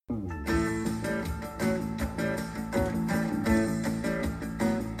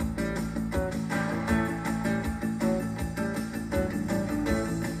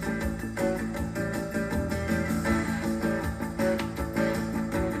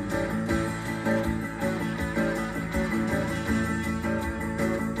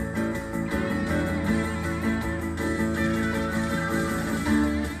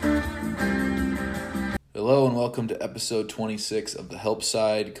welcome to episode 26 of the Help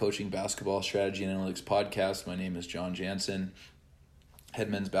Side Coaching Basketball Strategy and Analytics Podcast. My name is John Jansen, head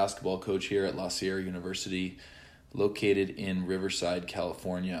men's basketball coach here at La Sierra University, located in Riverside,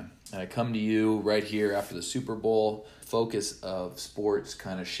 California. And I come to you right here after the Super Bowl. Focus of sports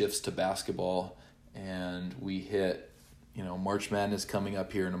kind of shifts to basketball, and we hit, March Madness coming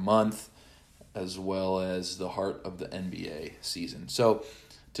up here in a month, as well as the heart of the NBA season. So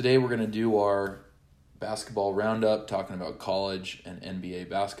today we're going to do our basketball roundup, talking about college and NBA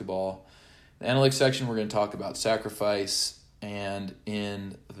basketball. In the analytics section, we're going to talk about sacrifice, and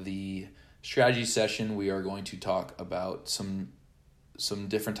in the strategy session, we are going to talk about some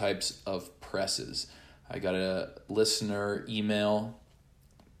different types of presses. I got a listener email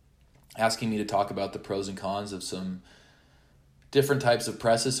asking me to talk about the pros and cons of some different types of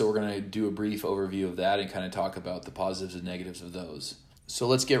presses, so we're going to do a brief overview of that and kind of talk about the positives and negatives of those. So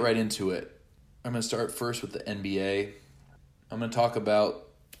let's get right into it. I'm going to start first with the NBA. I'm going to talk about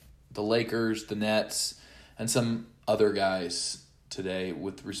the Lakers, the Nets, and some other guys today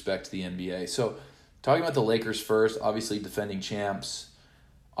with respect to the NBA. So talking about the Lakers first, obviously defending champs,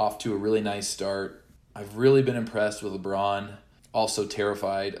 off to a really nice start. I've really been impressed with LeBron, also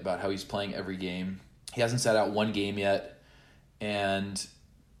terrified about how he's playing every game. He hasn't sat out one game yet, and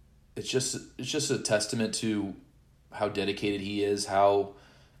it's just a testament to how dedicated he is, how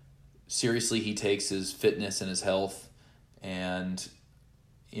seriously he takes his fitness and his health, and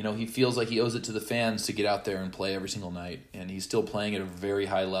he feels like he owes it to the fans to get out there and play every single night, and he's still playing at a very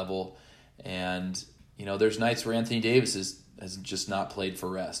high level. And there's nights where Anthony Davis has just not played for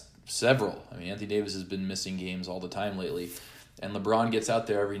rest. Several. Anthony Davis has been missing games all the time lately, and LeBron gets out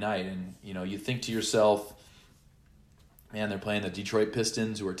there every night, and you think to yourself, man, they're playing the Detroit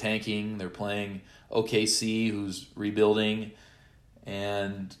Pistons, who are tanking. They're playing OKC, who's rebuilding,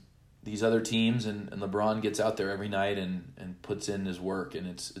 and these other teams, and LeBron gets out there every night and puts in his work, and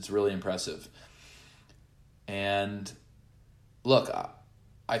it's really impressive. And look,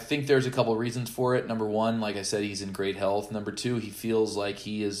 I think there's a couple of reasons for it. Number one, like I said, he's in great health. Number two, he feels like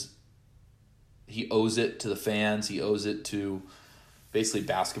he owes it to the fans. He owes it to basically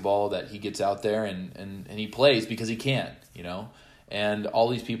basketball that he gets out there and he plays because he can, And all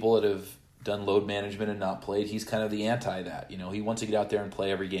these people that have done load management and not played, he's kind of the anti that. He wants to get out there and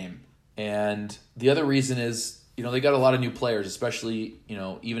play every game. And the other reason is, they got a lot of new players, especially,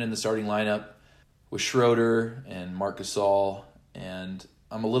 even in the starting lineup with Schroeder and Marc Gasol. And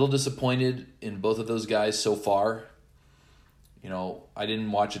I'm a little disappointed in both of those guys so far. I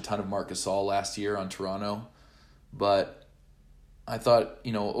didn't watch a ton of Marc Gasol last year on Toronto, but I thought,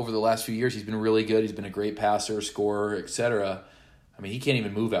 over the last few years, he's been really good. He's been a great passer, scorer, etc. He can't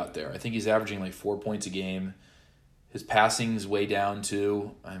even move out there. I think he's averaging like 4 points a game. His passing's way down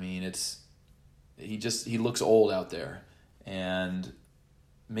too. He looks old out there. And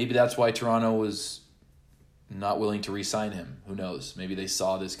maybe that's why Toronto was not willing to re-sign him. Who knows? Maybe they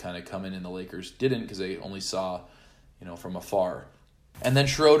saw this kind of coming and the Lakers didn't, because they only saw, from afar. And then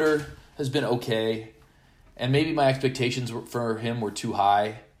Schroeder has been okay. And maybe my expectations for him were too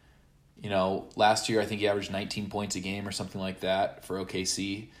high. Last year I think he averaged 19 points a game or something like that for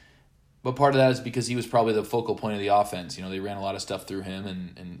OKC. But part of that is because he was probably the focal point of the offense. They ran a lot of stuff through him,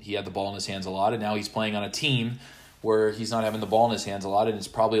 and he had the ball in his hands a lot. And now he's playing on a team where he's not having the ball in his hands a lot, and it's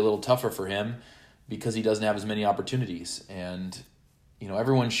probably a little tougher for him because he doesn't have as many opportunities. And,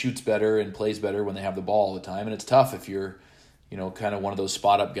 everyone shoots better and plays better when they have the ball all the time. And it's tough if you're, kind of one of those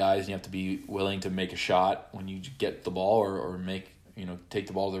spot-up guys, and you have to be willing to make a shot when you get the ball or take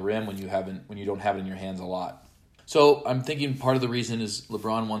the ball to the rim when you don't have it in your hands a lot. So I'm thinking part of the reason is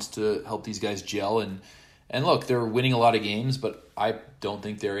LeBron wants to help these guys gel. And look, they're winning a lot of games, but I don't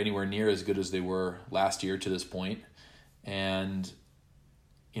think they're anywhere near as good as they were last year to this point. And,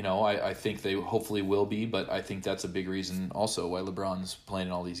 I think they hopefully will be, but I think that's a big reason also why LeBron's playing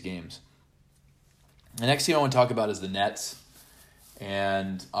in all these games. The next team I want to talk about is the Nets.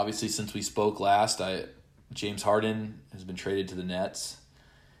 And obviously since we spoke last, James Harden has been traded to the Nets.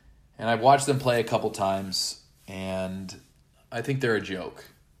 And I've watched them play a couple times, and I think they're a joke.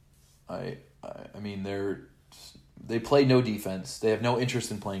 They play no defense. They have no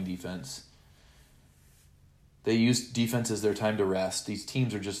interest in playing defense. They use defense as their time to rest. These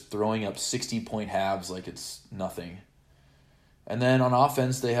teams are just throwing up 60-point halves like it's nothing. And then on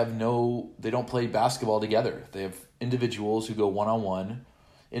offense, they don't play basketball together. They have individuals who go one-on-one,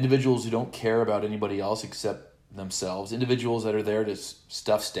 individuals who don't care about anybody else except themselves, individuals that are there to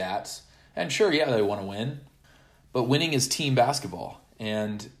stuff stats. And sure, yeah, they want to win, but winning is team basketball.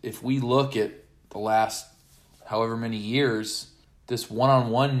 And if we look at the last however many years, this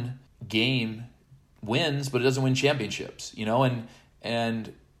one-on-one game wins, but it doesn't win championships,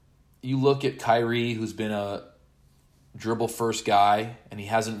 and you look at Kyrie, who's been a dribble first guy, and he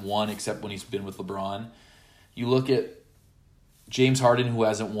hasn't won except when he's been with LeBron. You look at James Harden, who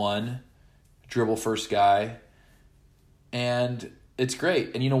hasn't won, dribble first guy, and it's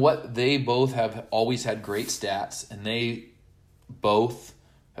great. And you know what? They both have always had great stats, and they both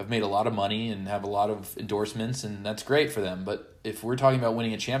have made a lot of money and have a lot of endorsements, and that's great for them. But if we're talking about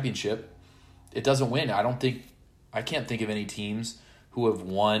winning a championship, it doesn't win. I can't think of any teams who have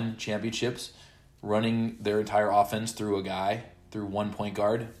won championships running their entire offense through one point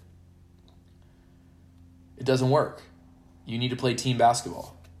guard. It doesn't work. You need to play team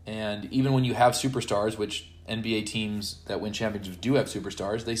basketball. And even when you have superstars, which NBA teams that win championships do have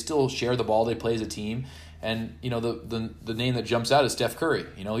superstars, they still share the ball, they play as a team. And, the name that jumps out is Steph Curry.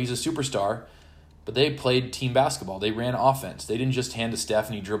 He's a superstar, but they played team basketball. They ran offense. They didn't just hand to Steph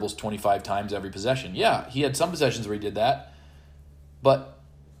and he dribbles 25 times every possession. Yeah, he had some possessions where he did that, but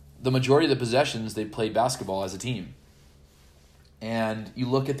the majority of the possessions, they played basketball as a team. And you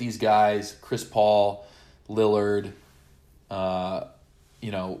look at these guys, Chris Paul, Lillard,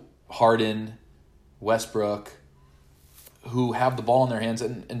 Harden, Westbrook, who have the ball in their hands.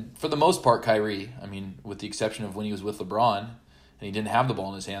 And for the most part, Kyrie, with the exception of when he was with LeBron and he didn't have the ball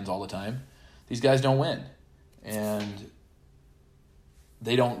in his hands all the time, these guys don't win. And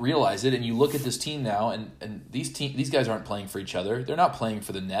they don't realize it. And you look at this team now, and these guys aren't playing for each other. They're not playing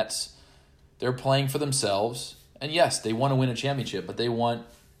for the Nets. They're playing for themselves. And yes, they want to win a championship, but they want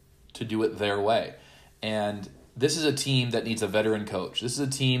to do it their way. And this is a team that needs a veteran coach. This is a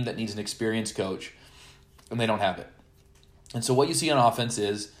team that needs an experienced coach, and they don't have it. And so what you see on offense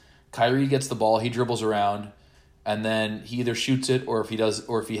is Kyrie gets the ball, he dribbles around, and then he either shoots it, or if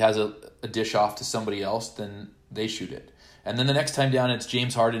he has a dish off to somebody else, then they shoot it. And then the next time down, it's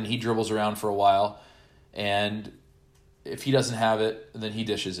James Harden. He dribbles around for a while, and if he doesn't have it, then he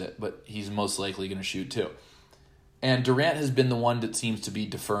dishes it, but he's most likely going to shoot too. And Durant has been the one that seems to be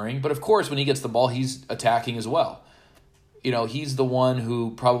deferring, but of course, when he gets the ball, he's attacking as well. He's the one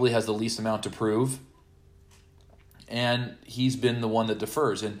who probably has the least amount to prove, and he's been the one that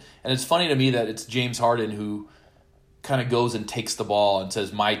defers. And it's funny to me that it's James Harden who kind of goes and takes the ball and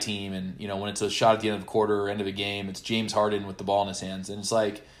says, my team. And, when it's a shot at the end of the quarter or end of a game, it's James Harden with the ball in his hands. And it's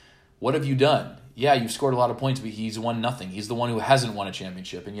like, what have you done? Yeah, you've scored a lot of points, but he's won nothing. He's the one who hasn't won a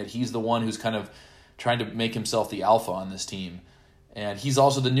championship, and yet he's the one who's kind of trying to make himself the alpha on this team. And he's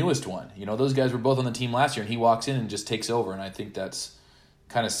also the newest one. Those guys were both on the team last year, and he walks in and just takes over, and I think that's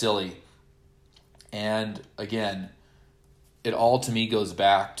kind of silly. And again, it all to me goes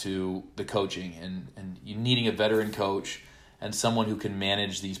back to the coaching and you needing a veteran coach and someone who can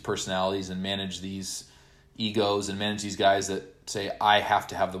manage these personalities and manage these egos and manage these guys that say, I have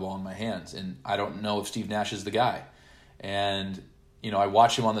to have the ball in my hands. And I don't know if Steve Nash is the guy. And, I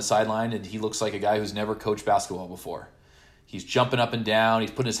watch him on the sideline, and he looks like a guy who's never coached basketball before. He's jumping up and down.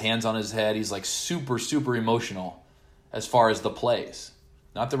 He's putting his hands on his head. He's like super, super emotional as far as the plays.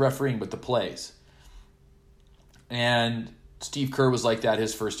 Not the refereeing, but the plays. And Steve Kerr was like that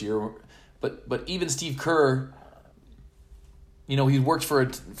his first year. But even Steve Kerr, he worked for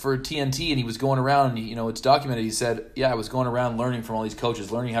TNT, and he was going around, and, it's documented. He said, I was going around learning from all these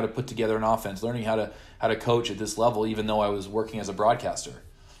coaches, learning how to put together an offense, learning how to coach at this level, even though I was working as a broadcaster.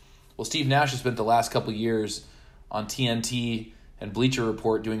 Well, Steve Nash has spent the last couple of years on TNT and Bleacher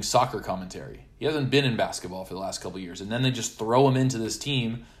Report doing soccer commentary. He hasn't been in basketball for the last couple of years. And then they just throw him into this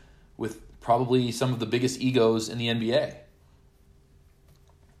team with probably some of the biggest egos in the NBA.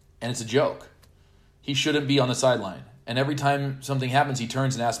 And it's a joke. He shouldn't be on the sideline. And every time something happens, he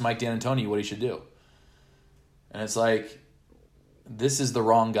turns and asks Mike D'Antoni what he should do. And it's like, this is the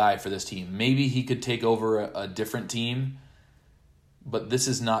wrong guy for this team. Maybe he could take over a different team, but this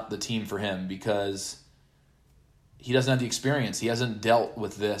is not the team for him because he doesn't have the experience. He hasn't dealt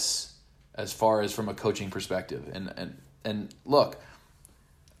with this as far as from a coaching perspective. And look,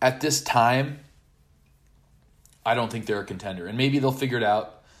 at this time, I don't think they're a contender. And maybe they'll figure it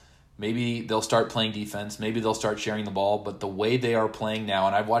out. Maybe they'll start playing defense. Maybe they'll start sharing the ball. But the way they are playing now,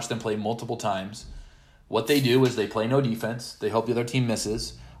 and I've watched them play multiple times, what they do is they play no defense. They hope the other team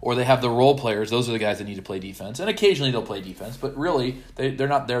misses. Or they have the role players. Those are the guys that need to play defense. And occasionally they'll play defense. But really, they're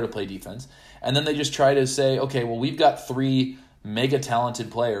not there to play defense. And then they just try to say, okay, well, we've got 3 mega talented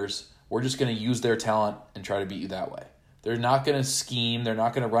players. We're just going to use their talent and try to beat you that way. They're not going to scheme. They're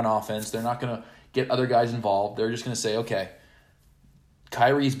not going to run offense. They're not going to get other guys involved. They're just going to say, okay,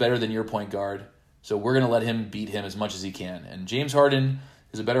 Kyrie's better than your point guard, so we're going to let him beat him as much as he can. And James Harden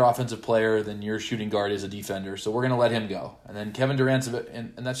is a better offensive player than your shooting guard is a defender, so we're going to let him go. And then Kevin Durant's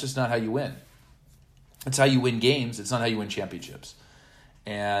and that's just not how you win. It's how you win games. It's not how you win championships.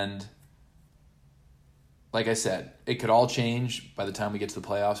 And like I said, it could all change by the time we get to the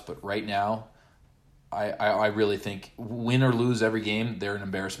playoffs. But right now, I really think win or lose every game, they're an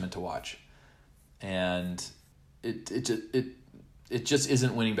embarrassment to watch. And it just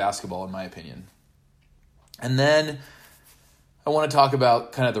isn't winning basketball, in my opinion. And then I want to talk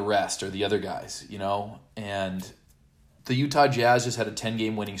about kind of the rest, or the other guys, and the Utah Jazz just had a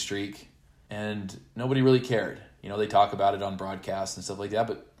 10-game winning streak, and nobody really cared. They talk about it on broadcasts and stuff like that,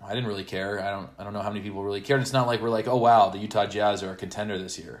 but I didn't really care. I don't know how many people really cared. It's not like we're like, oh wow, the Utah Jazz are a contender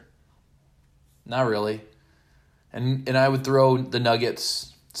this year. Not really. And I would throw the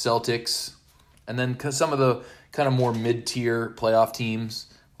Nuggets, Celtics, and then some of the kind of more mid-tier playoff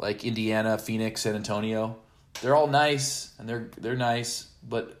teams like Indiana, Phoenix, San Antonio. They're all nice, and they're nice,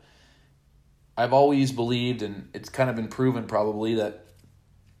 but I've always believed, and it's kind of been proven probably, that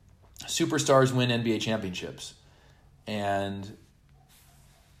superstars win NBA championships. And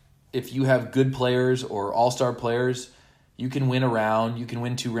if you have good players or all-star players, you can win a round, you can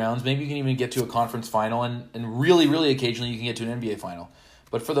win 2 rounds, maybe you can even get to a conference final, and really, really occasionally you can get to an NBA final.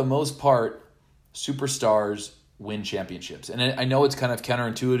 But for the most part, superstars win championships. And I know it's kind of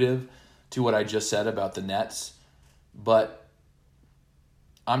counterintuitive to what I just said about the Nets, but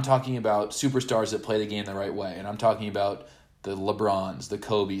I'm talking about superstars that play the game the right way. And I'm talking about the LeBrons, the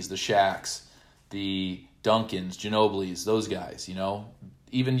Kobes, the Shaqs, the Duncans, Ginobilis, those guys,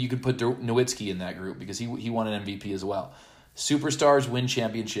 Even you could put Nowitzki in that group because he won an MVP as well. Superstars win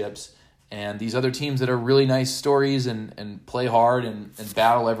championships, and these other teams that are really nice stories and play hard and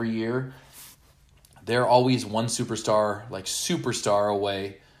battle every year, they're always one superstar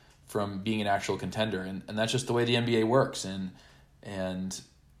away from being an actual contender. And that's just the way the NBA works. And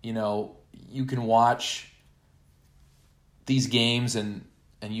you can watch these games and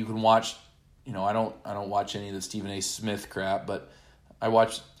you can watch, I don't watch any of the Stephen A. Smith crap, but I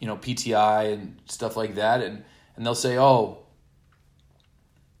watch, PTI and stuff like that, and they'll say, the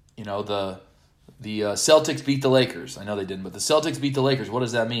Celtics beat the Lakers. I know they didn't, but the Celtics beat the Lakers. What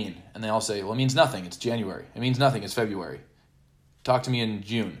does that mean? And they all say, well, it means nothing. It's January. It means nothing. It's February. Talk to me in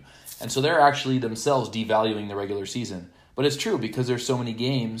June. And so they're actually themselves devaluing the regular season. But it's true, because there's so many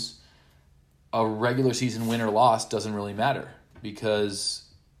games, a regular season win or loss doesn't really matter, because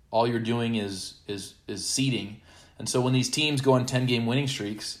all you're doing is seeding. And so when these teams go on 10-game winning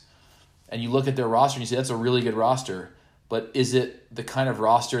streaks and you look at their roster and you say, that's a really good roster, but is it the kind of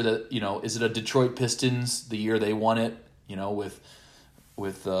roster that, is it a Detroit Pistons the year they won it,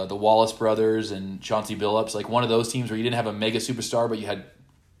 with the Wallace brothers and Chauncey Billups, like one of those teams where you didn't have a mega superstar, but you had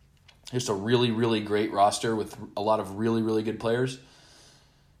just a really, really great roster with a lot of really, really good players?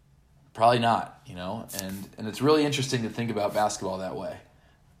 Probably not, and it's really interesting to think about basketball that way.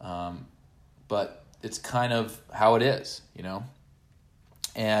 But it's kind of how it is,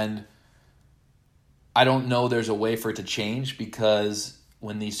 and I don't know there's a way for it to change, because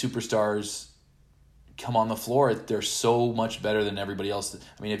when these superstars come on the floor, they're so much better than everybody else.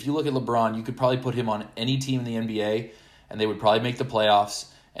 I mean, if you look at LeBron, you could probably put him on any team in the NBA and they would probably make the playoffs.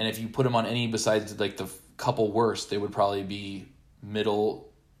 And if you put him on any besides like the couple worst, they would probably be middle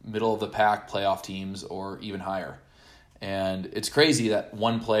of the pack playoff teams or even higher. And it's crazy that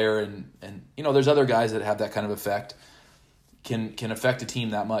one player and there's other guys that have that kind of effect can affect a team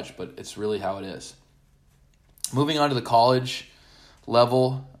that much, but it's really how it is. Moving on to the college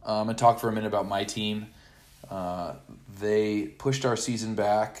level, I'm going to talk for a minute about my team. They pushed our season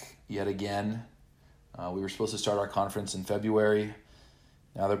back yet again. We were supposed to start our conference in February.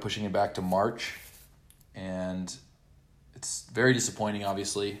 Now they're pushing it back to March, and it's very disappointing,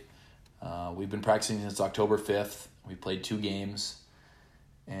 obviously. We've been practicing since October 5th. We played 2 games,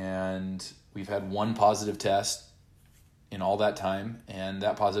 and we've had 1 positive test in all that time, and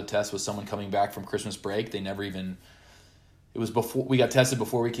that positive test was someone coming back from Christmas break. It was before we got tested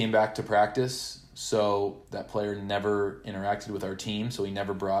before we came back to practice, so that player never interacted with our team, so he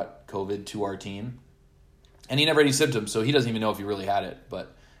never brought COVID to our team. And he never had any symptoms, so he doesn't even know if he really had it.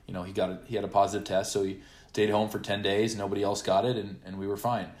 But, he had a positive test, so he stayed home for 10 days. Nobody else got it, and we were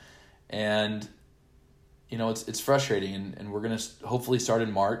fine. And, it's frustrating, and we're going to hopefully start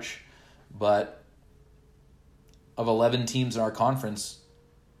in March. But of 11 teams in our conference,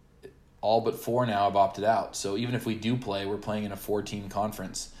 all but 4 now have opted out. So even if we do play, we're playing in a 4-team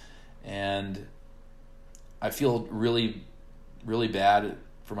conference. And I feel really, really bad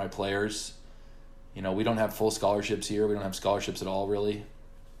for my players. We don't have full scholarships here. We don't have scholarships at all, really.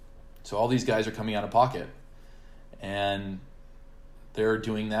 So all these guys are coming out of pocket. And they're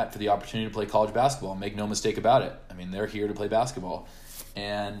doing that for the opportunity to play college basketball. Make no mistake about it. I mean, they're here to play basketball.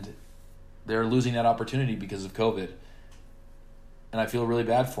 And they're losing that opportunity because of COVID. And I feel really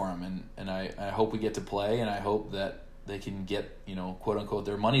bad for them. And I hope we get to play, and I hope that they can get, quote unquote,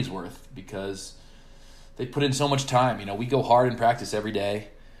 their money's worth, because they put in so much time. We go hard in practice every day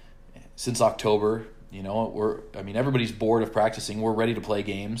since October. Everybody's bored of practicing. We're ready to play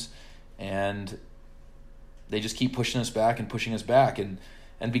games, and they just keep pushing us back and pushing us back. And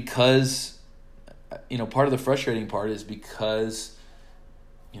because, part of the frustrating part is because,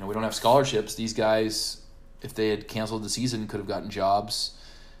 we don't have scholarships. These guys, if they had canceled the season, could have gotten jobs,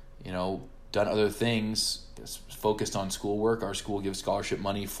 done other things, focused on schoolwork. Our school gives scholarship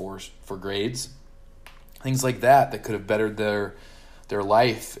money for grades, things like that could have bettered their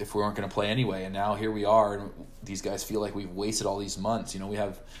life if we weren't going to play anyway. And now here we are, and these guys feel like we've wasted all these months. We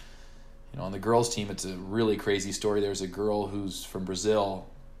have, on the girls' team, it's a really crazy story. There's a girl who's from Brazil,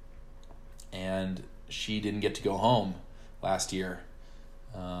 and she didn't get to go home last year.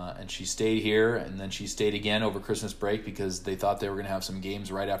 And she stayed here, and then she stayed again over Christmas break because they thought they were going to have some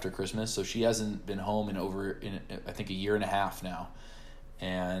games right after Christmas. So she hasn't been home in I think, a year and a half now.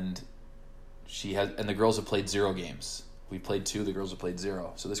 And the girls have played 0 games. We played 2, the girls have played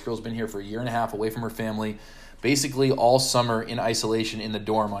 0. So this girl's been here for a year and a half away from her family, basically all summer in isolation in the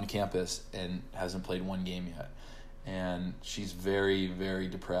dorm on campus, and hasn't played 1 game yet. And she's very, very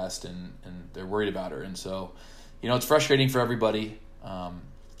depressed, and they're worried about her. And so, it's frustrating for everybody. And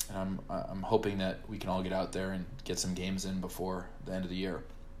I'm hoping that we can all get out there and get some games in before the end of the year.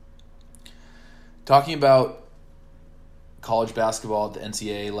 Talking about college basketball at the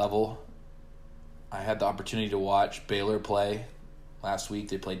NCAA level, I had the opportunity to watch Baylor play last week.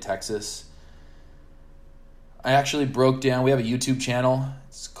 They played Texas. I actually broke down, we have a YouTube channel.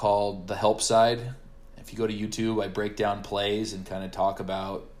 It's called The Help Side. If you go to YouTube, I break down plays and kind of talk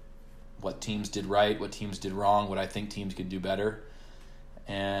about what teams did right, what teams did wrong, what I think teams could do better.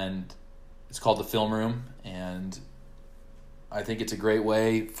 And it's called The Film Room, and I think it's a great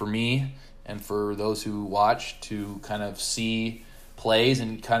way for me and for those who watch to kind of see plays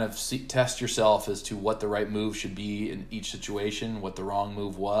and kind of test yourself as to what the right move should be in each situation, what the wrong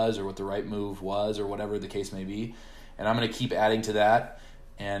move was, or what the right move was, or whatever the case may be. And I'm going to keep adding to that,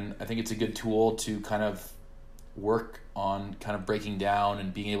 and I think it's a good tool to kind of work on kind of breaking down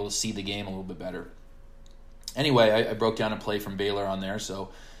and being able to see the game a little bit better. Anyway, I broke down a play from Baylor on there. So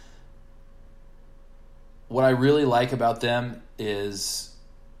what I really like about them is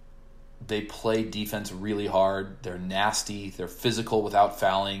they play defense really hard. They're nasty. They're physical without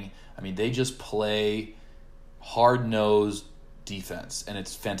fouling. They just play hard-nosed defense, and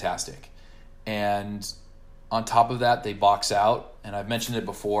it's fantastic. And on top of that, they box out. And I've mentioned it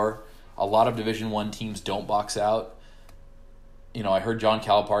before, a lot of Division I teams don't box out. I heard John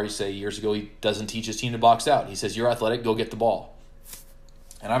Calipari say years ago he doesn't teach his team to box out. He says, you're athletic, go get the ball.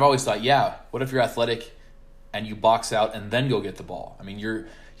 And I've always thought, what if you're athletic and you box out and then go get the ball?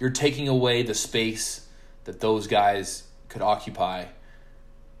 You're taking away the space that those guys could occupy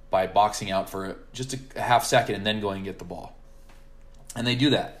by boxing out for just a half second and then going and get the ball. And they do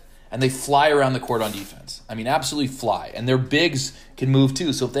that. And they fly around the court on defense. Absolutely fly. And their bigs can move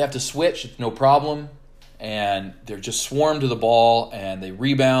too. So if they have to switch, it's no problem. And they're just swarmed to the ball, and they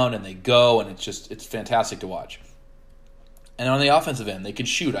rebound, and they go, and it's fantastic to watch. And on the offensive end, they can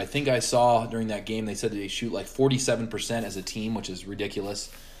shoot. I think I saw during that game they said that they shoot like 47% as a team, which is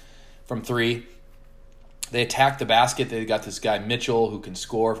ridiculous, from 3. They attack the basket. They got this guy Mitchell who can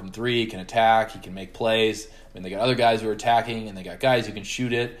score from 3, can attack, he can make plays. They got other guys who are attacking, and they got guys who can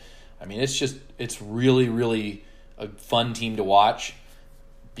shoot it. It's really, really a fun team to watch,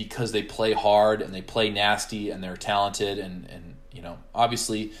 because they play hard and they play nasty and they're talented. And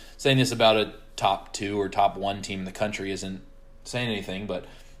obviously saying this about a top 2 or top 1 team in the country isn't saying anything, but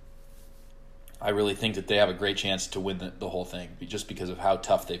I really think that they have a great chance to win the whole thing just because of how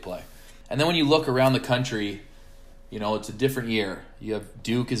tough they play. And then when you look around the country, it's a different year. You have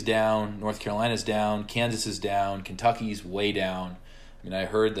Duke is down, North Carolina's down, Kansas is down, Kentucky's way down. I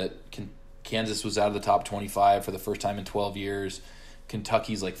heard that Kansas was out of the top 25 for the first time in 12 years.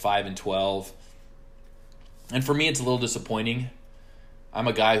 Kentucky's like 5-12. And for me, it's a little disappointing. I'm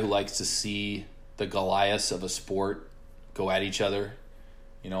a guy who likes to see the Goliaths of a sport go at each other.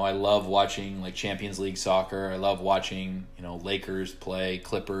 I love watching like Champions League soccer. I love watching, Lakers play,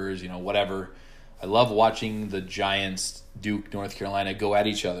 Clippers, whatever. I love watching the Giants, Duke, North Carolina go at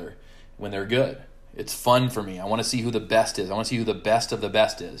each other when they're good. It's fun for me. I want to see who the best is. I want to see who the best of the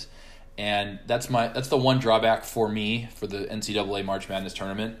best is. And that's the one drawback for me for the NCAA March Madness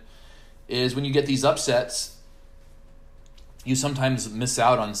tournament is when you get these upsets, you sometimes miss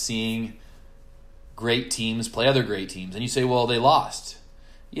out on seeing great teams play other great teams. And you say, well, they lost.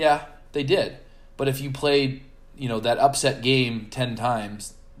 Yeah, They did. But if you played, that upset game 10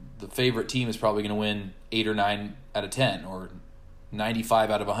 times, the favorite team is probably going to win 8 or 9 out of 10, or 95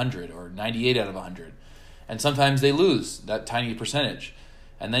 out of 100, or 98 out of 100. And sometimes they lose that tiny percentage.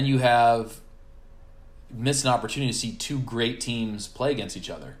 And then you have missed an opportunity to see two great teams play against each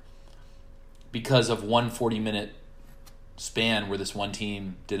other because of one 40-minute span where this one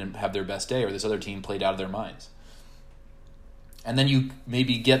team didn't have their best day or this other team played out of their minds. And then you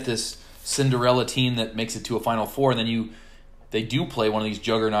maybe get this Cinderella team that makes it to a Final Four, and then they do play one of these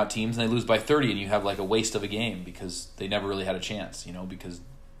juggernaut teams and they lose by 30, and you have like a waste of a game because they never really had a chance, because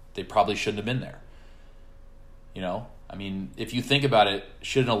they probably shouldn't have been there. I mean, if you think about it,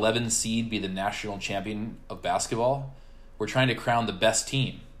 should an 11 seed be the national champion of basketball? We're trying to crown the best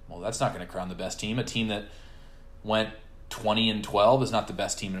team. Well, that's not going to crown the best team. A team that went 20-12 is not the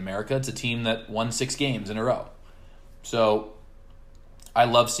best team in America. It's a team that won 6 games in a row. So I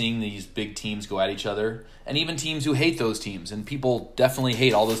love seeing these big teams go at each other, and even teams who hate those teams, and people definitely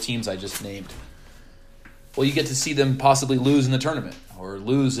hate all those teams I just named. Well, you get to see them possibly lose in the tournament or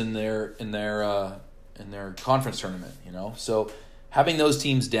lose in their conference tournament, So having those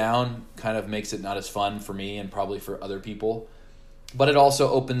teams down kind of makes it not as fun for me and probably for other people. But it also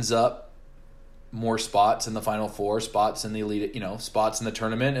opens up more spots in the Final Four, spots in the elite, spots in the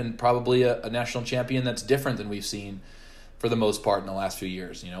tournament, and probably a national champion that's different than we've seen for the most part in the last few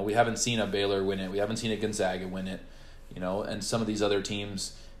years. We haven't seen a Baylor win it. We haven't seen a Gonzaga win it, and some of these other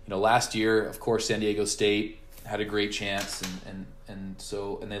teams. Last year, of course, San Diego State had a great chance, and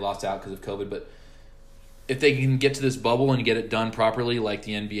they lost out because of COVID. But if they can get to this bubble and get it done properly like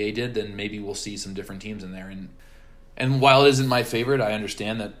the NBA did, then maybe we'll see some different teams in there. And while it isn't my favorite, I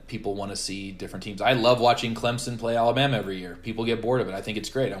understand that people want to see different teams. I love watching Clemson play Alabama every year. People get bored of it. I think it's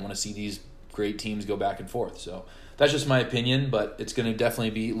great. I want to see these great teams go back and forth. So that's just my opinion, but it's going to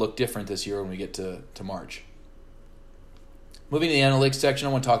definitely look different this year when we get to March. Moving to the analytics section,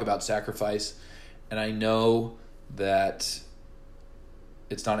 I want to talk about sacrifice. And I know that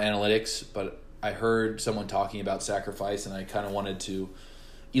it's not analytics, but I heard someone talking about sacrifice, and I kind of wanted to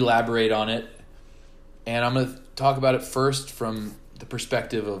elaborate on it. And I'm going to talk about it first from the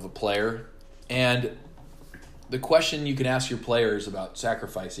perspective of a player. And the question you can ask your players about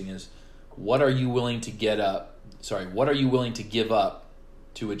sacrificing is, what are you willing to give up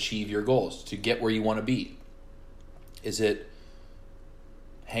to achieve your goals, to get where you want to be? Is it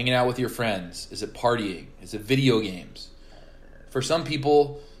hanging out with your friends? Is it partying? Is it video games? For some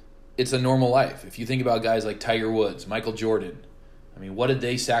people, it's a normal life. If you think about guys like Tiger Woods, Michael Jordan, what did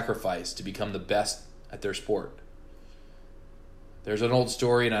they sacrifice to become the best at their sport? There's an old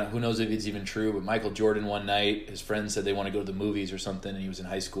story, and who knows if it's even true, but Michael Jordan one night, his friends said they want to go to the movies or something, and he was in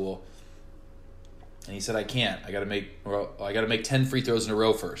high school. And he said, I can't. I got to make 10 free throws in a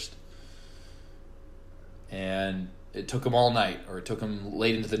row first. And it took him all night, or it took him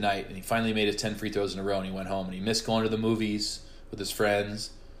late into the night, and he finally made his 10 free throws in a row, and he went home, and he missed going to the movies with his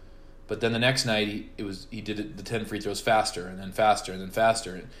friends. But then the next night, he did the 10 free throws faster, and then faster, and then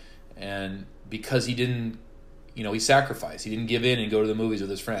faster. And because he didn't, he sacrificed. He didn't give in and go to the movies with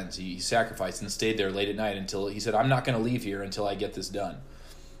his friends. He sacrificed and stayed there late at night until he said, I'm not going to leave here until I get this done.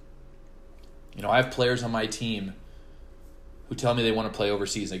 I have players on my team who tell me they want to play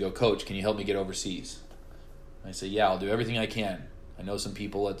overseas. They go, Coach, can you help me get overseas? And I say, yeah, I'll do everything I can. I know some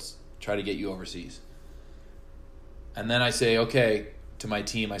people. Let's try to get you overseas. And then I say, okay, to my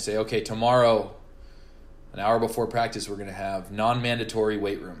team, tomorrow, an hour before practice, we're going to have non-mandatory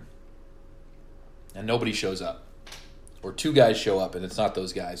weight room. And nobody shows up. Or 2 guys show up, and it's not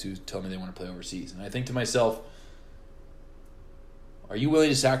those guys who tell me they want to play overseas. And I think to myself, are you willing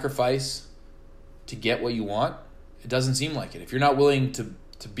to sacrifice to get what you want? It doesn't seem like it. If you're not willing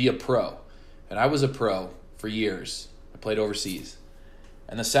to be a pro, and I was a pro for years, I played overseas,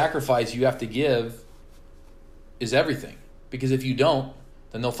 and the sacrifice you have to give is everything. Because if you don't,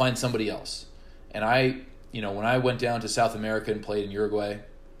 then they'll find somebody else. And when I went down to South America and played in Uruguay,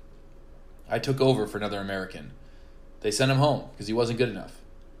 I took over for another American. They sent him home because he wasn't good enough.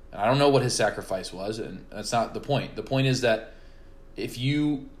 And I don't know what his sacrifice was, and that's not the point. The point is that if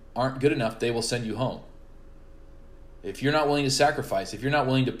you aren't good enough, they will send you home. If you're not willing to sacrifice, if you're not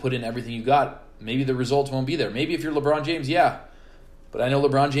willing to put in everything you got, maybe the results won't be there. Maybe if you're LeBron James, yeah. But I know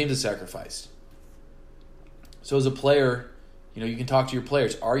LeBron James has sacrificed. So as a player, you can talk to your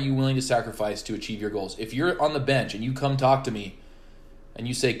players. Are you willing to sacrifice to achieve your goals? If you're on the bench and you come talk to me and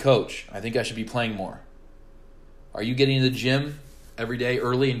you say, Coach, I think I should be playing more. Are you getting to the gym every day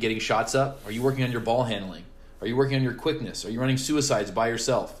early and getting shots up? Are you working on your ball handling? Are you working on your quickness? Are you running suicides by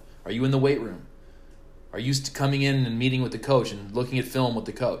yourself? Are you in the weight room? Are you coming in and meeting with the coach and looking at film with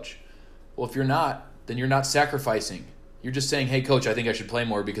the coach? Well, if you're not, then you're not sacrificing. You're just saying, hey, coach, I think I should play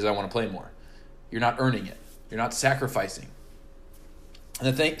more because I want to play more. You're not earning it. You're not sacrificing.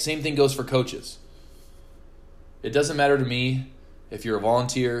 And the same thing goes for coaches. It doesn't matter to me if you're a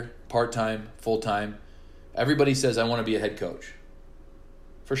volunteer, part-time, full-time. Everybody says, I want to be a head coach.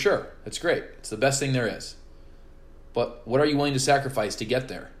 For sure. It's great. It's the best thing there is. But what are you willing to sacrifice to get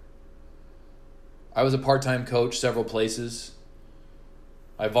there? I was a part-time coach several places.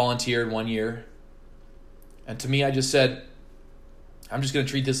 I volunteered 1 year. And to me, I just said, I'm just going to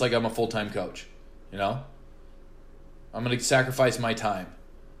treat this like I'm a full-time coach. You know? I'm going to sacrifice my time.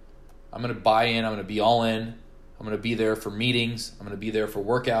 I'm going to buy in. I'm going to be all in. I'm going to be there for meetings. I'm going to be there for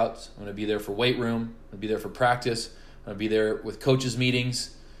workouts. I'm going to be there for weight room. I'm going to be there for practice. I'm going to be there with coaches'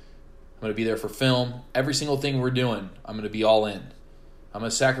 meetings. I'm going to be there for film. Every single thing we're doing, I'm going to be all in. I'm going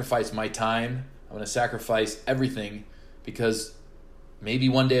to sacrifice my time. I'm going to sacrifice everything because maybe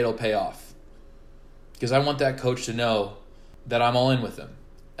one day it'll pay off. Because I want that coach to know that I'm all in with him.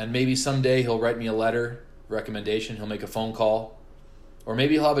 And maybe someday he'll write me a letter, recommendation, he'll make a phone call, or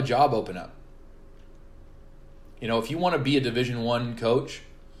maybe he'll have a job open up. You know, if you want to be a Division I coach,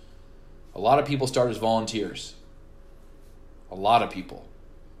 a lot of people start as volunteers. A lot of people.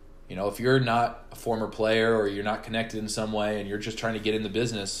 You know, if you're not a former player or you're not connected in some way and you're just trying to get in the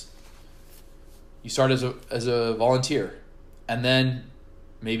business, you start as a volunteer. And then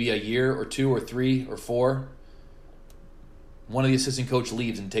maybe a year or 2 or 3 or 4, one of the assistant coach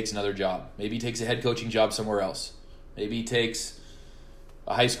leaves and takes another job. Maybe he takes a head coaching job somewhere else. Maybe he takes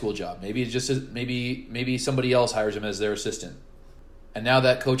a high school job. Maybe it's just maybe somebody else hires him as their assistant. And now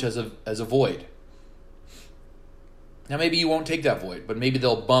that coach has a void. Now maybe you won't take that void, but maybe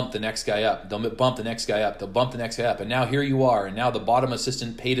they'll bump the next guy up. They'll bump the next guy up. They'll bump the next guy up. And now here you are. And now the bottom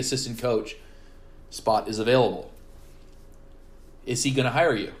paid assistant coach spot is available. Is he going to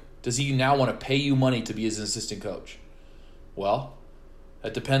hire you? Does he now want to pay you money to be his assistant coach? Well,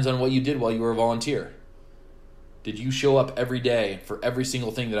 that depends on what you did while you were a volunteer. Did you show up every day for every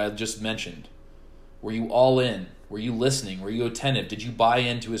single thing that I just mentioned? Were you all in? Were you listening? Were you attentive? Did you buy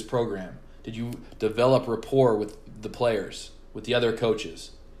into his program? Did you develop rapport with the players, with the other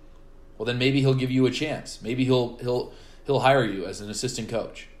coaches? Well, then maybe he'll give you a chance. Maybe he'll hire you as an assistant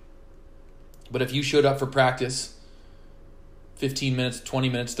coach. But if you showed up for practice 15 minutes, 20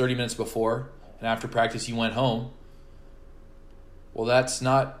 minutes, 30 minutes before, and after practice you went home, well, that's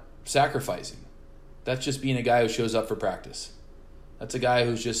not sacrificing. That's just being a guy who shows up for practice. That's a guy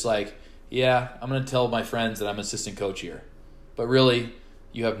who's just like, yeah, I'm going to tell my friends that I'm assistant coach here. But really,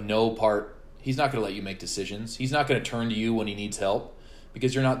 you have no part. He's not going to let you make decisions. He's not going to turn to you when he needs help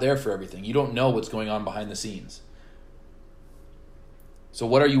because you're not there for everything. You don't know what's going on behind the scenes. So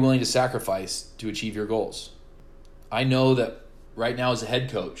what are you willing to sacrifice to achieve your goals? I know that right now as a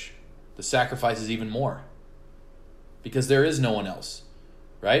head coach, the sacrifice is even more because there is no one else,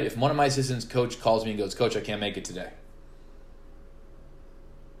 right? If one of my assistants coach calls me and goes, Coach, I can't make it today.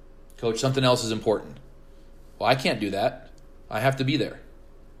 Coach, something else is important. Well, I can't do that. I have to be there.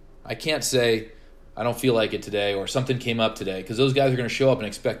 I can't say, I don't feel like it today or something came up today because those guys are going to show up and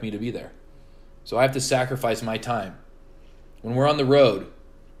expect me to be there. So I have to sacrifice my time. When we're on the road,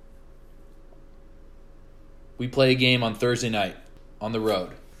 we play a game on Thursday night on the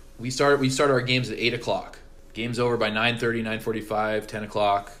road. We start our games at 8 o'clock. Game's over by 9:30, 9:45, 10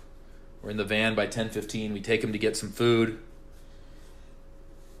 o'clock. We're in the van by 10:15. We take them to get some food.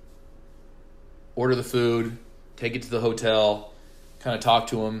 Order the food. Take it to the hotel. Kind of talk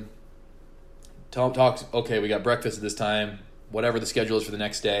to them. Talk. Okay, we got breakfast at this time. Whatever the schedule is for the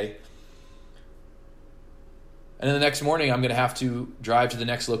next day. And then the next morning, I'm going to have to drive to the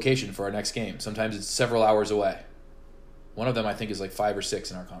next location for our next game. Sometimes it's several hours away. One of them, I think, is like 5 or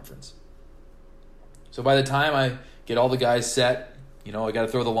 6 in our conference. So by the time I get all the guys set, I got to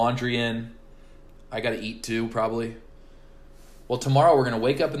throw the laundry in. I got to eat too, probably. Well, tomorrow we're going to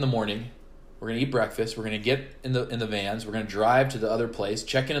wake up in the morning. We're going to eat breakfast. We're going to get in the vans. We're going to drive to the other place,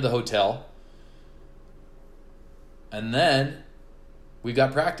 check into the hotel. And then we've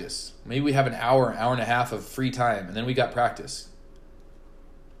got practice. Maybe we have an hour and a half of free time, and then we got practice.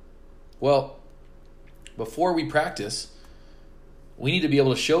 Well, before we practice, we need to be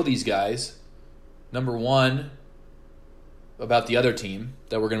able to show these guys, number one, about the other team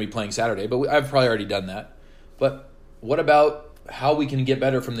that we're going to be playing Saturday, but I've probably already done that. But what about how we can get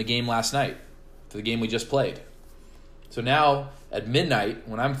better from the game last night, to the game we just played? So now, at midnight,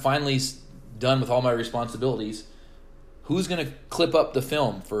 when I'm finally done with all my responsibilities, who's going to clip up the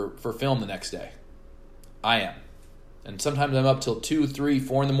film for film the next day? I am. And sometimes I'm up till 2, 3,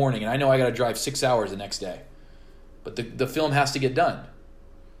 4 in the morning, and I know I got to drive 6 hours the next day. But the film has to get done.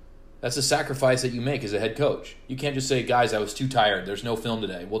 That's a sacrifice that you make as a head coach. You can't just say, guys, I was too tired. There's no film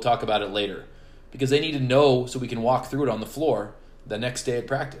today. We'll talk about it later. Because they need to know so we can walk through it on the floor the next day at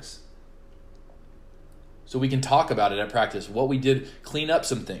practice. So we can talk about it at practice, what we did, clean up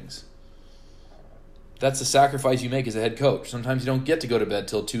some things. That's the sacrifice you make as a head coach. Sometimes you don't get to go to bed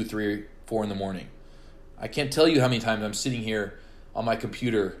till 2, 3, 4 in the morning. I can't tell you how many times I'm sitting here on my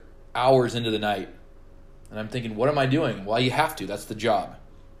computer hours into the night, and I'm thinking, what am I doing? Well, you have to. That's the job.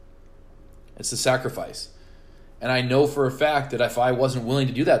 It's the sacrifice. And I know for a fact that if I wasn't willing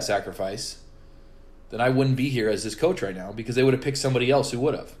to do that sacrifice, then I wouldn't be here as this coach right now, because they would have picked somebody else who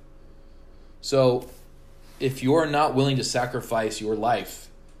would have. So if you're not willing to sacrifice your life,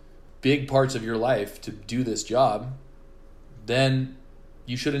 big parts of your life, to do this job, then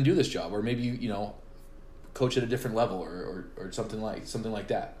you shouldn't do this job. Or maybe you coach at a different level or something like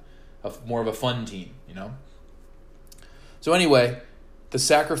that. More of a fun team, So anyway, the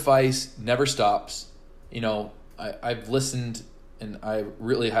sacrifice never stops. I've listened, and I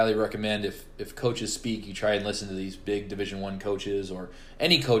really highly recommend if coaches speak, you try and listen to these big Division I coaches or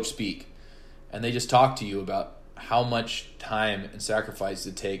any coach speak, and they just talk to you about how much time and sacrifice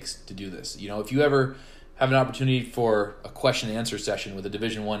it takes to do this. If you ever have an opportunity for a question and answer session with a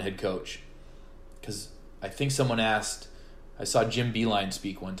Division I head coach, because I think I saw Jim Beeline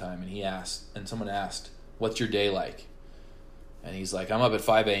speak one time, and someone asked, what's your day like? And he's like, I'm up at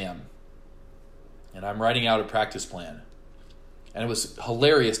 5 a.m. and I'm writing out a practice plan. And it was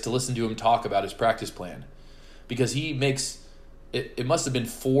hilarious to listen to him talk about his practice plan, because he makes it must have been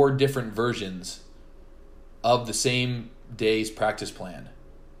 4 different versions of the same day's practice plan,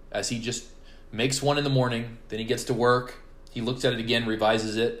 as he just makes one in the morning, then he gets to work, he looks at it again,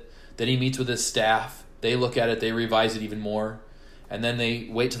 revises it, then he meets with his staff, they look at it, they revise it even more, and then they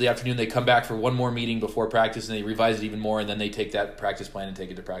wait till the afternoon, they come back for one more meeting before practice, and they revise it even more, and then they take that practice plan and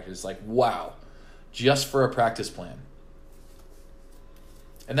take it to practice. It's like, wow, just for a practice plan.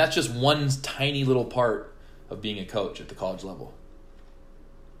 And that's just one tiny little part of being a coach at the college level.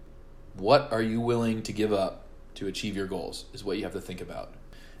 What are you willing to give up to achieve your goals is what you have to think about.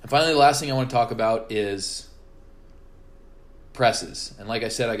 And finally, the last thing I want to talk about is presses. And like I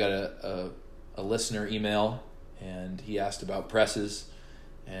said, I got a listener email, and he asked about presses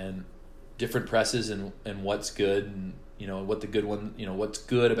and different presses and what's good, and what the good one, what's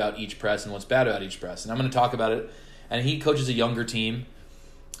good about each press and what's bad about each press. And I'm going to talk about it. And he coaches a younger team,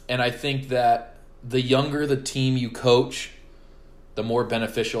 and I think that the younger the team you coach, the more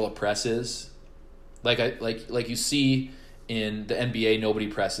beneficial a press is. Like you see in the NBA, nobody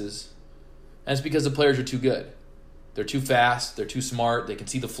presses. And it's because the players are too good. They're too fast, they're too smart, they can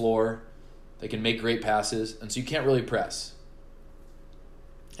see the floor, they can make great passes, and so you can't really press.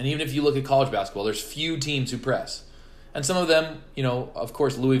 And even if you look at college basketball, there's few teams who press. And some of them, of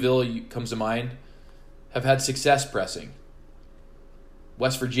course, Louisville comes to mind, have had success pressing.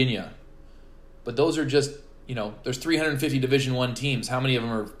 West Virginia. But those are just, there's 350 Division I teams. How many of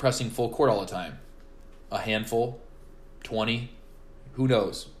them are pressing full court all the time? A handful? 20? Who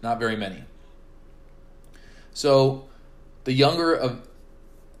knows? Not very many. So the younger of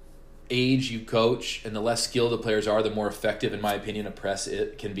age you coach and the less skilled the players are, the more effective, in my opinion, a press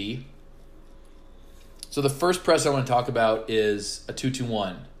it can be. So the first press I want to talk about is a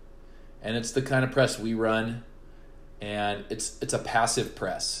 2-2-1. And it's the kind of press we run, and it's a passive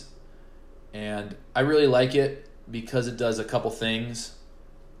press. And I really like it because it does a couple things.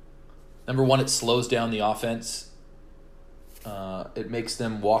 Number one, it slows down the offense. It makes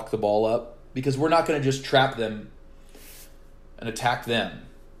them walk the ball up, because we're not going to just trap them and attack them.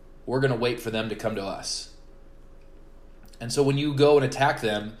 We're going to wait for them to come to us. And so when you go and attack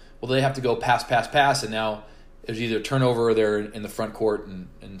them, well, they have to go pass, and now there's either a turnover or they're in the front court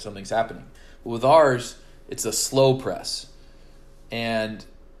and something's happening. But with ours, it's a slow press. And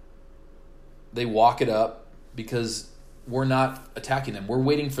they walk it up because we're not attacking them. We're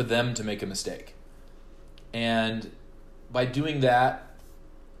waiting for them to make a mistake. And by doing that,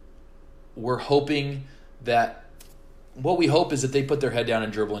 we're hoping that, what we hope is that they put their head down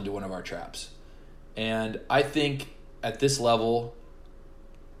and dribble into one of our traps. And I think at this level,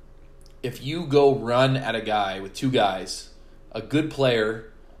 if you go run at a guy with 2 guys, a good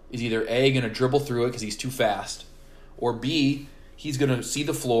player is either A, going to dribble through it because he's too fast, or B, he's going to see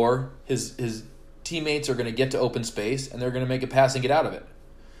the floor, his teammates are going to get to open space, and they're going to make a pass and get out of it.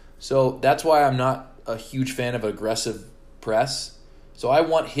 So that's why I'm not a huge fan of aggressive press. So I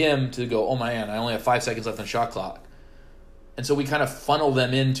want him to go, oh man, I only have 5 seconds left on the shot clock. And so we kind of funnel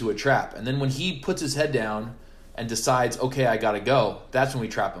them into a trap. And then when he puts his head down and decides, okay, I got to go, that's when we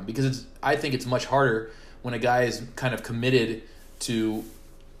trap him. Because I think it's much harder when a guy is kind of committed to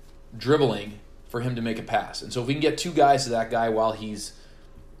dribbling for him to make a pass. And so if we can get two guys to that guy while he's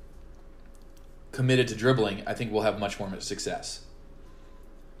committed to dribbling, I think we'll have much more success.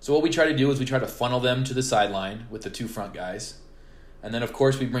 So what we try to do is we try to funnel them to the sideline with the two front guys. And then, of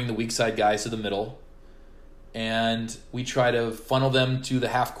course, we bring the weak side guys to the middle. And we try to funnel them to the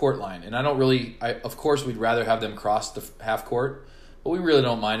half-court line. And of course, we'd rather have them cross the half-court. But we really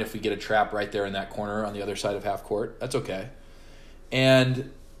don't mind if we get a trap right there in that corner on the other side of half-court. That's okay.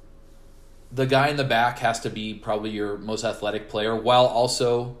 And the guy in the back has to be probably your most athletic player while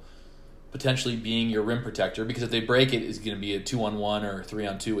also potentially being your rim protector, because if they break it, it's going to be a 2-on-1 or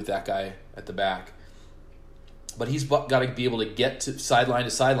 3-on-2 with that guy at the back. But he's got to be able to get to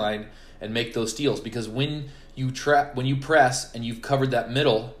sideline and make those steals, because when you press and you've covered that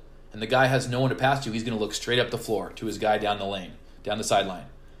middle and the guy has no one to pass to, he's going to look straight up the floor to his guy down the lane, down the sideline.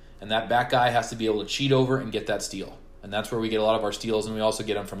 And that back guy has to be able to cheat over and get that steal. And that's where we get a lot of our steals, and we also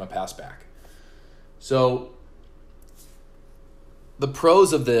get them from a pass back. So the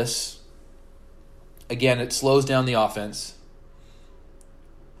pros of this, again, it slows down the offense.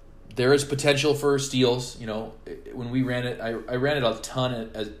 There is potential for steals. When we ran it, I ran it a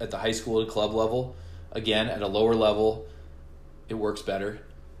ton at the high school at club level. Again, at a lower level, it works better.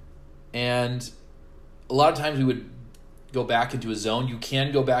 And a lot of times we would go back into a zone. You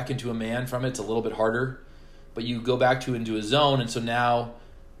can go back into a man from it. It's a little bit harder. But you go back into a zone, and so now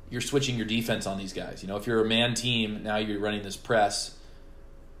you're switching your defense on these guys. If you're a man team, now you're running this press,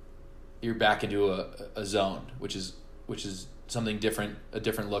 you're back into a zone, which is something different, a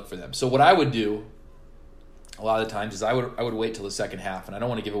different look for them. So what I would do a lot of the times is I would wait till the second half, and I don't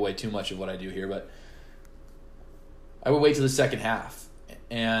want to give away too much of what I do here, but I would wait till the second half.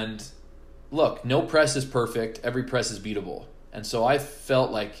 And look, no press is perfect. Every press is beatable. And so I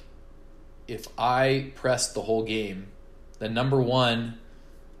felt like if I pressed the whole game, then number one,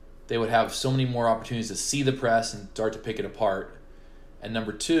 they would have so many more opportunities to see the press and start to pick it apart. And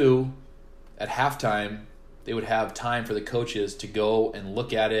number two, at halftime, they would have time for the coaches to go and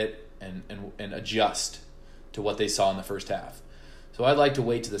look at it and adjust to what they saw in the first half. So I'd like to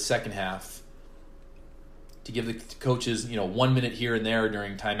wait to the second half to give the coaches, 1 minute here and there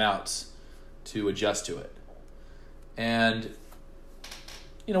during timeouts to adjust to it. And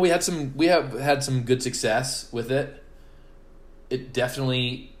we have had some good success with it. It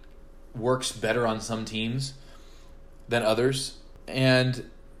definitely works better on some teams than others. And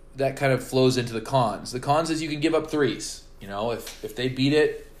that kind of flows into the cons. The cons is you can give up threes. If they beat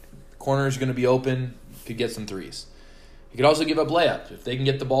it, corner is going to be open, you could get some threes. You could also give up layups. If they can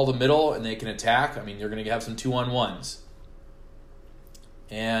get the ball to middle and they can attack, you're going to have some 2-on-1s.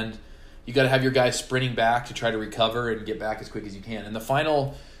 And you got to have your guys sprinting back to try to recover and get back as quick as you can. And the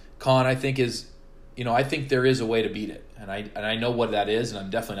final con, I think, is, I think there is a way to beat it. And I know what that is, and I'm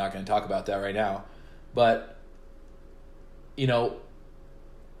definitely not going to talk about that right now. But,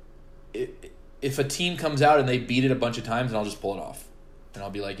 if a team comes out and they beat it a bunch of times, then I'll just pull it off. And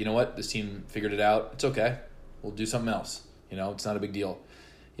I'll be like, you know what? This team figured it out. It's okay. We'll do something else. It's not a big deal.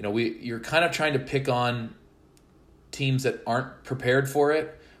 You're kind of trying to pick on teams that aren't prepared for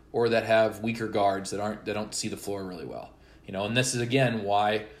it or that have weaker guards that don't see the floor really well. And this is, again,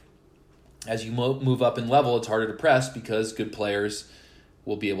 why as you move up in level, it's harder to press because good players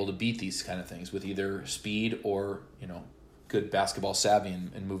will be able to beat these kind of things with either speed or, good basketball savvy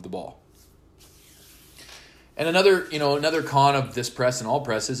and move the ball. And another con of this press and all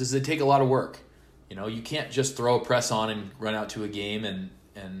presses is they take a lot of work. You can't just throw a press on and run out to a game and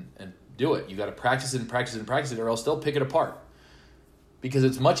do it. You got to practice it and practice it and practice it, or else they'll pick it apart. Because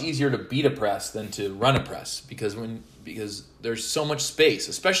it's much easier to beat a press than to run a press because there's so much space,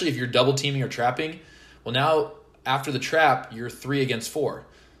 especially if you're double teaming or trapping. Well, now after the trap, you're 3 against 4.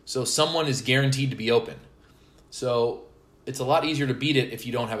 So someone is guaranteed to be open. So it's a lot easier to beat it if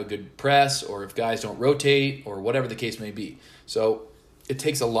you don't have a good press or if guys don't rotate or whatever the case may be. So it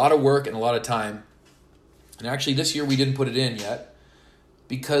takes a lot of work and a lot of time. And actually this year we didn't put it in yet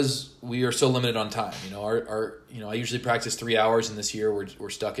because we are so limited on time. I usually practice 3 hours, and this year we're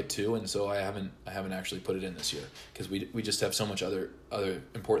stuck at 2, and so I haven't actually put it in this year because we just have so much other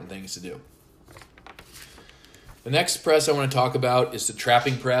important things to do. The next press I want to talk about is the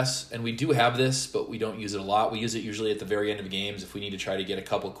trapping press, and we do have this, but we don't use it a lot. We use it usually at the very end of games if we need to try to get a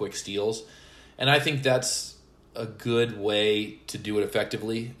couple quick steals, and I think that's a good way to do it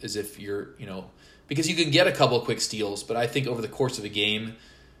effectively. Is if you're because you can get a couple of quick steals, but I think over the course of a game,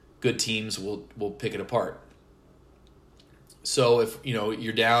 good teams will pick it apart. So if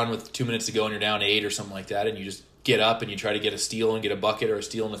you're down with 2 minutes to go and you're down 8 or something like that, and you just get up and you try to get a steal and get a bucket or a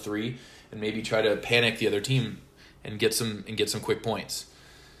steal and a 3, and maybe try to panic the other team and get some quick points.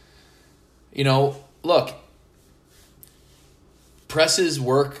 Look, presses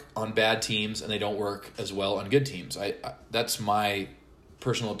work on bad teams and they don't work as well on good teams. That's my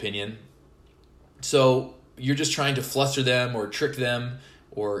personal opinion. So you're just trying to fluster them or trick them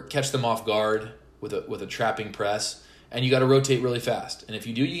or catch them off guard with a trapping press, and you got to rotate really fast. And if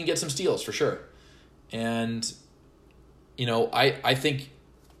you do, you can get some steals for sure. And I think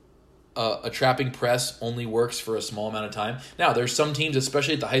a trapping press only works for a small amount of time. Now, there's some teams,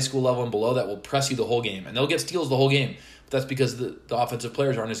 especially at the high school level and below, that will press you the whole game, and they'll get steals the whole game. But that's because the offensive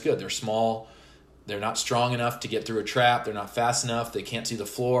players aren't as good. They're small. They're not strong enough to get through a trap. They're not fast enough. They can't see the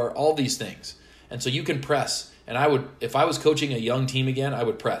floor, all these things. And so you can press. And if I was coaching a young team again, I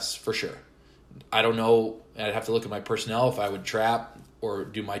would press for sure. I don't know. I'd have to look at my personnel if I would trap or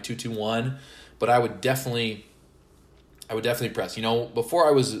do my 2-2-1, but I would definitely press. Before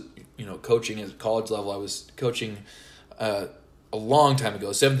I was coaching at college level, I was coaching a long time ago,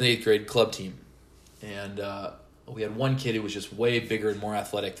 7th and 8th grade club team, and we had one kid who was just way bigger and more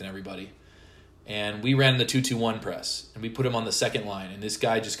athletic than everybody. And we ran the 2-2-1 press, and we put him on the second line. And this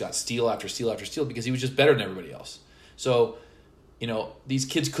guy just got steal after steal after steal because he was just better than everybody else. So, these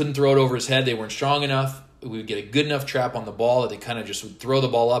kids couldn't throw it over his head. They weren't strong enough. We would get a good enough trap on the ball that they kind of just would throw the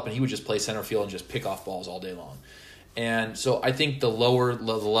ball up, and he would just play center field and just pick off balls all day long. And so I think the lower the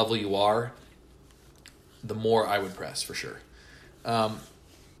level you are, the more I would press for sure. And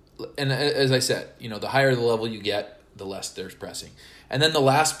as I said, the higher the level you get, the less there's pressing. And then the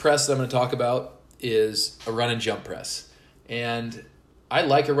last press that I'm going to talk about is a run and jump press. And I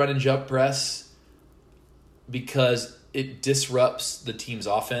like a run and jump press because it disrupts the team's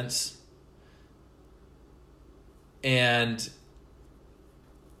offense. And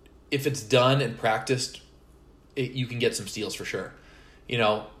if it's done and practiced, you can get some steals for sure.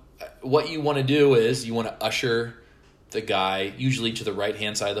 What you want to do is you want to usher the guy usually to the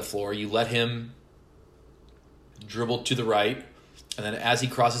right-hand side of the floor. You let him dribble to the right, and then as he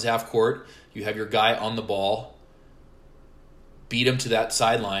crosses half court, you have your guy on the ball, beat him to that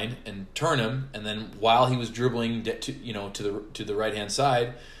sideline and turn him, and then while he was dribbling to the right-hand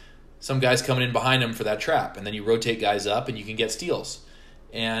side, some guy's coming in behind him for that trap, and then you rotate guys up and you can get steals.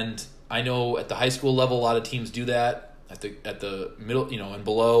 And I know at the high school level, a lot of teams do that. At the middle, and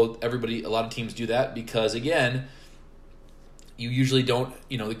below, a lot of teams do that because, again, you usually don't,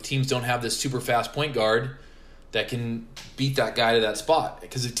 the teams don't have this super fast point guard that can beat that guy to that spot.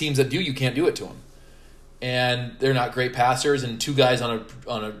 Because the teams that do, you can't do it to them. And they're not great passers, and two guys on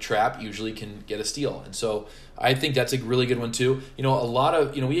a trap usually can get a steal. And so I think that's a really good one too.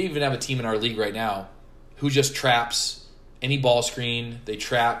 We even have a team in our league right now who just traps any ball screen. They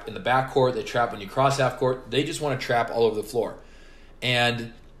trap in the backcourt. They trap when you cross half court. They just want to trap all over the floor.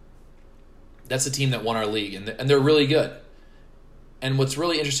 And that's the team that won our league, and they're really good. And what's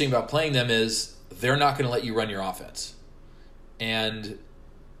really interesting about playing them is they're not going to let you run your offense. And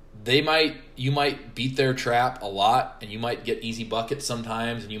you might beat their trap a lot, and you might get easy buckets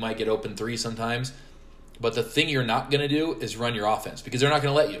sometimes, and you might get open three sometimes. But the thing you're not going to do is run your offense because they're not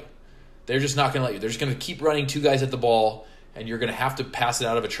going to let you. They're just not going to let you. They're just going to keep running two guys at the ball, and you're going to have to pass it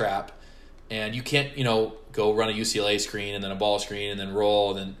out of a trap. And you can't, go run a UCLA screen and then a ball screen and then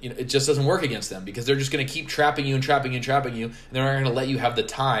roll. And then, it just doesn't work against them because they're just going to keep trapping you and trapping you and trapping you. And they're not going to let you have the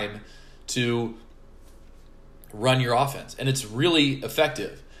time to run your offense. And it's really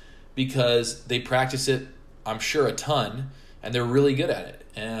effective because they practice it, I'm sure, a ton, and they're really good at it.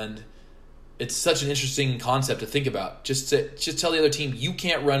 And it's such an interesting concept to think about. Just tell the other team, you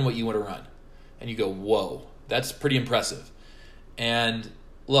can't run what you want to run. And you go, whoa, that's pretty impressive. And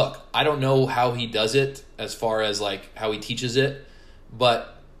look, I don't know how he does it as far as how he teaches it,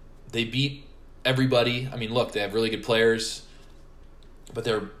 but they beat everybody. I mean, look, they have really good players, but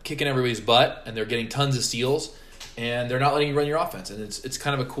they're kicking everybody's butt and they're getting tons of steals, and they're not letting you run your offense. And it's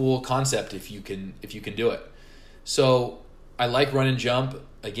kind of a cool concept if you can do it. So I like run and jump.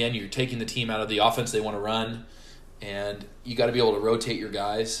 Again, you're taking the team out of the offense they want to run, and you got to be able to rotate your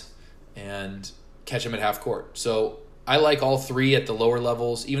guys and catch them at half court. So I like all three at the lower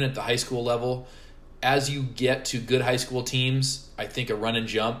levels, even at the high school level. As you get to good high school teams, I think a run and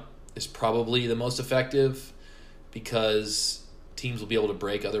jump is probably the most effective because teams will be able to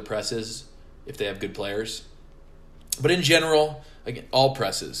break other presses if they have good players. But in general, again, all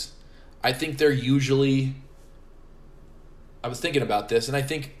presses, I think they're usually... I was thinking about this, and I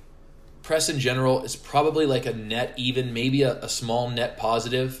think press in general is probably like a net even, maybe a small net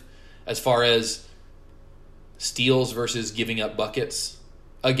positive as far as steals versus giving up buckets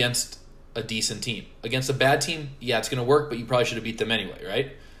against a decent team. Against a bad team, yeah, it's going to work, but you probably should have beat them anyway,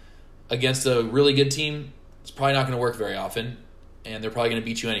 right? Against a really good team, it's probably not going to work very often, and they're probably going to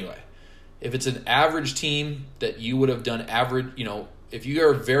beat you anyway. If it's an average team that you would have done average, if you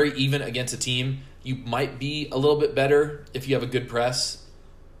are very even against a team, you might be a little bit better if you have a good press,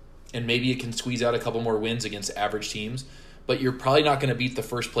 and maybe it can squeeze out a couple more wins against average teams. But you're probably not going to beat the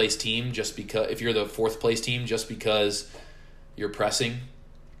first place team just because, if you're the fourth place team, just because you're pressing.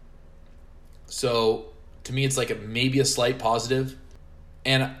 So to me, it's like maybe a slight positive.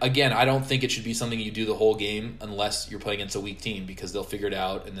 And again, I don't think it should be something you do the whole game unless you're playing against a weak team, because they'll figure it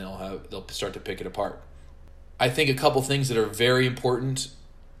out and they'll start to pick it apart. I think a couple things that are very important.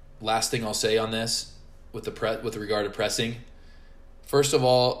 Last thing I'll say on this with regard to pressing. First of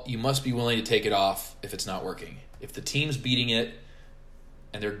all, you must be willing to take it off if it's not working. If the team's beating it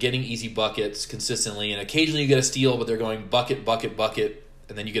and they're getting easy buckets consistently, and occasionally you get a steal, but they're going bucket, bucket, bucket,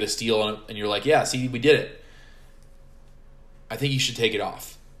 and then you get a steal and you're like, yeah, see, we did it. I think you should take it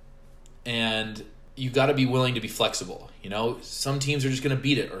off. And you got to be willing to be flexible. Some teams are just going to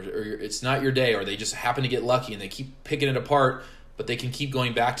beat it, or it's not your day, or they just happen to get lucky and they keep picking it apart, but they can keep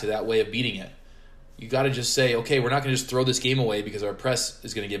going back to that way of beating it. You got to just say, okay, we're not going to just throw this game away because our press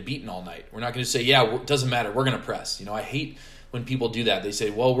is going to get beaten all night. We're not going to say, yeah, it doesn't matter, we're going to press. I hate when people do that. They say,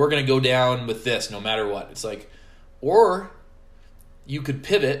 well, we're going to go down with this no matter what. It's like, or you could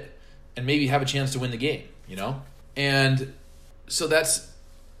pivot and maybe have a chance to win the game, And so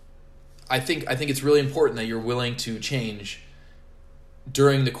I think it's really important that you're willing to change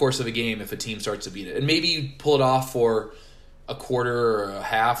during the course of a game if a team starts to beat it. And maybe you pull it off for a quarter or a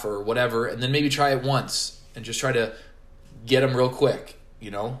half or whatever, and then maybe try it once and just try to get them real quick.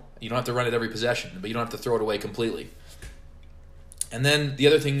 You don't have to run it every possession, but you don't have to throw it away completely. And then the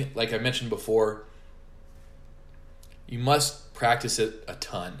other thing, like I mentioned before, you must practice it a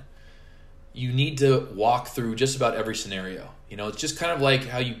ton. You need to walk through just about every scenario. It's just kind of like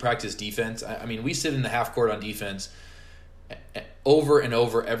how you practice defense. I mean, we sit in the half court on defense over and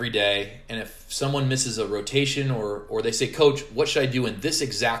over every day, and if someone misses a rotation or they say, Coach, what should I do in this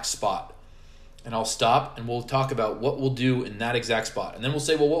exact spot? And I'll stop and we'll talk about what we'll do in that exact spot. And then we'll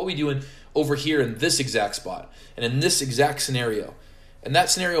say, well, what are we doing over here in this exact spot and in this exact scenario? And that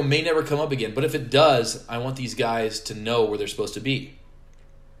scenario may never come up again, but if it does, I want these guys to know where they're supposed to be.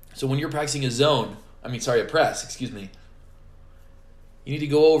 So when you're practicing a press, you need to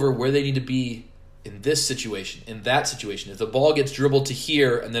go over where they need to be in this situation, in that situation. If the ball gets dribbled to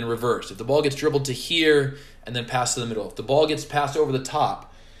here and then reversed, if the ball gets dribbled to here and then passed to the middle, if the ball gets passed over the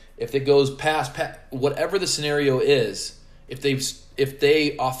top, if it goes past whatever the scenario is, if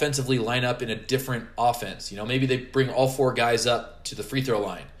they offensively line up in a different offense, maybe they bring all four guys up to the free throw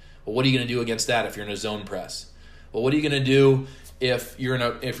line. Well, what are you going to do against that if you're in a zone press? Well, what are you going to do if you're in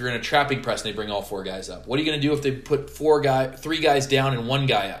a trapping press and they bring all four guys up? What are you going to do if they put three guys down and one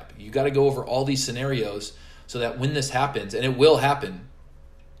guy up? You got to go over all these scenarios so that when this happens, and it will happen,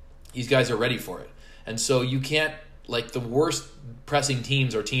 these guys are ready for it. And so you can't, like the worst pressing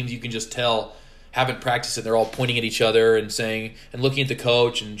teams are teams you can just tell haven't practiced it. They're all pointing at each other and saying, and looking at the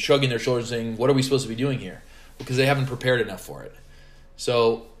coach and shrugging their shoulders and saying, what are we supposed to be doing here? Because they haven't prepared enough for it.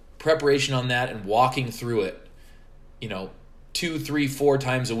 So preparation on that and walking through it, 2, 3, 4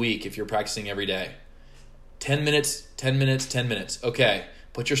 times a week if you're practicing every day. 10 minutes, 10 minutes, 10 minutes. Okay,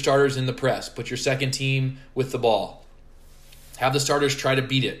 put your starters in the press. Put your second team with the ball. Have the starters try to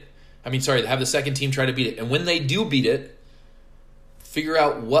beat it. Have the second team try to beat it. And when they do beat it, figure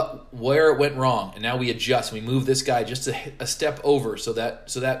out where it went wrong. And now we adjust. We move this guy just a step over so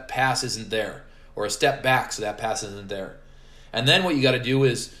that pass isn't there, or a step back so that pass isn't there. And then what you got to do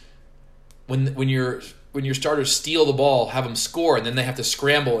is when your starters steal the ball, have them score, and then they have to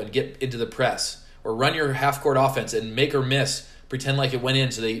scramble and get into the press. Or run your half-court offense and make or miss, pretend like it went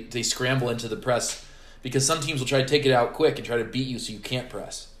in, so they scramble into the press. Because some teams will try to take it out quick and try to beat you so you can't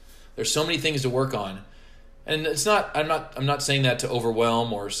press. There's so many things to work on. And it's not. I'm not saying that to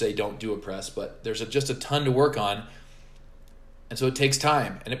overwhelm or say don't do a press, but there's just a ton to work on, and so it takes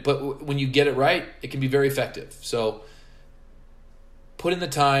time. But when you get it right, it can be very effective. So put in the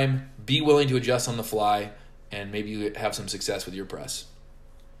time, be willing to adjust on the fly, and maybe you have some success with your press.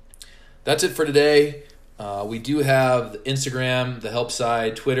 That's it for today. We do have the Instagram, the help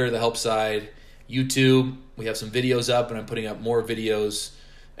side, Twitter, the help side, YouTube. We have some videos up, and I'm putting up more videos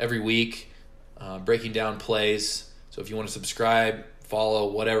every week. Breaking down plays. So if you want to subscribe,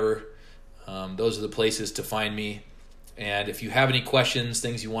 follow, whatever, those are the places to find me. And if you have any questions,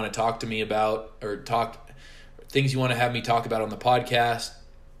 things you want to talk to me about, things you want to have me talk about on the podcast,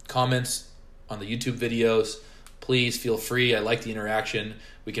 comments on the YouTube videos, please feel free. I like the interaction.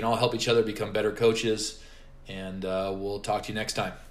 We can all help each other become better coaches, and we'll talk to you next time.